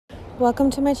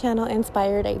Welcome to my channel,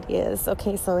 Inspired Ideas.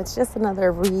 Okay, so it's just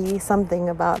another something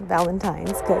about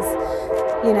Valentine's because,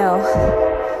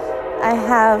 I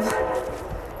have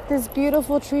this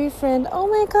beautiful tree friend. Oh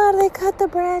my God, they cut the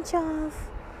branch off.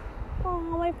 Oh,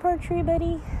 my poor tree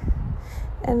buddy.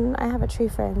 And I have a tree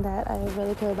friend that I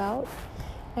really care about.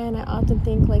 And I often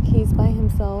think like he's by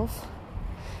himself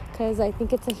because I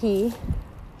think it's a he.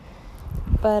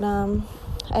 But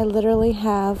I literally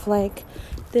have like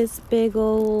this big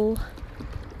old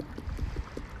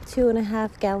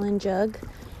 2.5 gallon jug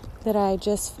that I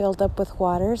just filled up with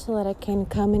water so that I can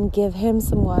come and give him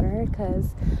some water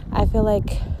because I feel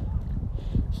like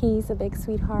he's a big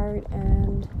sweetheart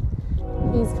and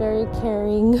he's very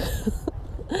caring,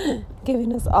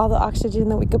 giving us all the oxygen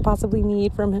that we could possibly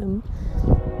need from him.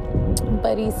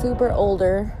 But he's super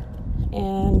older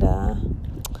and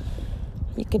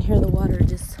you can hear the water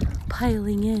just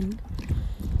piling in.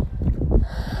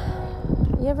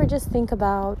 You ever just think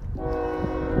about,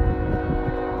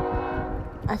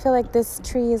 I feel like this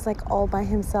tree is like all by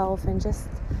himself and just,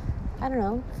 I don't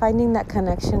know, finding that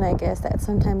connection, I guess, that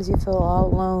sometimes you feel all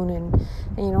alone and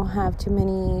you don't have too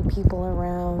many people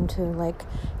around to like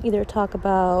either talk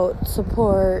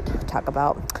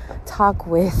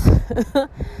with,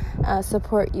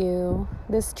 support you.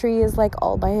 This tree is like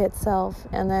all by itself,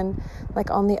 and then like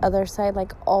on the other side,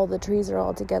 like all the trees are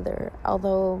all together,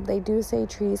 although they do say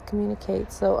trees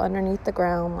communicate. So underneath the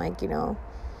ground, like,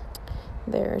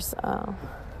 there's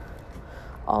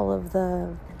all of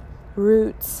the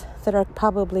roots that are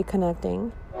probably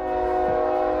connecting.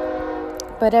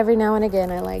 But every now and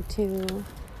again I like to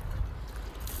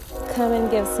come and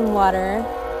give some water,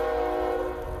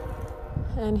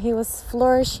 and he was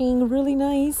flourishing really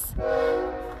nice.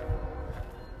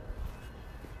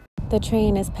 The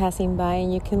train is passing by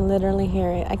and you can literally hear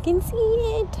it. I can see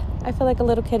it. I feel like a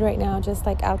little kid right now, just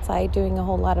like outside doing a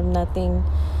whole lot of nothing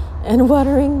and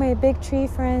watering my big tree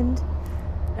friend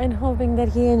and hoping that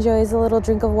he enjoys a little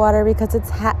drink of water because it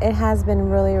has been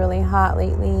really, really hot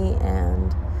lately.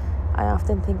 And I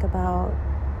often think about,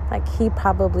 like, he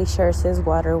probably shares his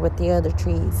water with the other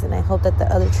trees, and I hope that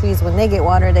the other trees, when they get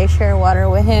water, they share water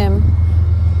with him.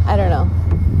 I don't know.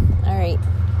 All right.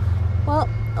 Well,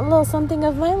 a little something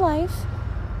of my life,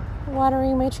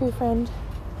 watering my tree friend.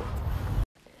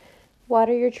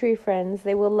 Water your tree friends.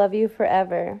 They will love you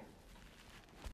forever.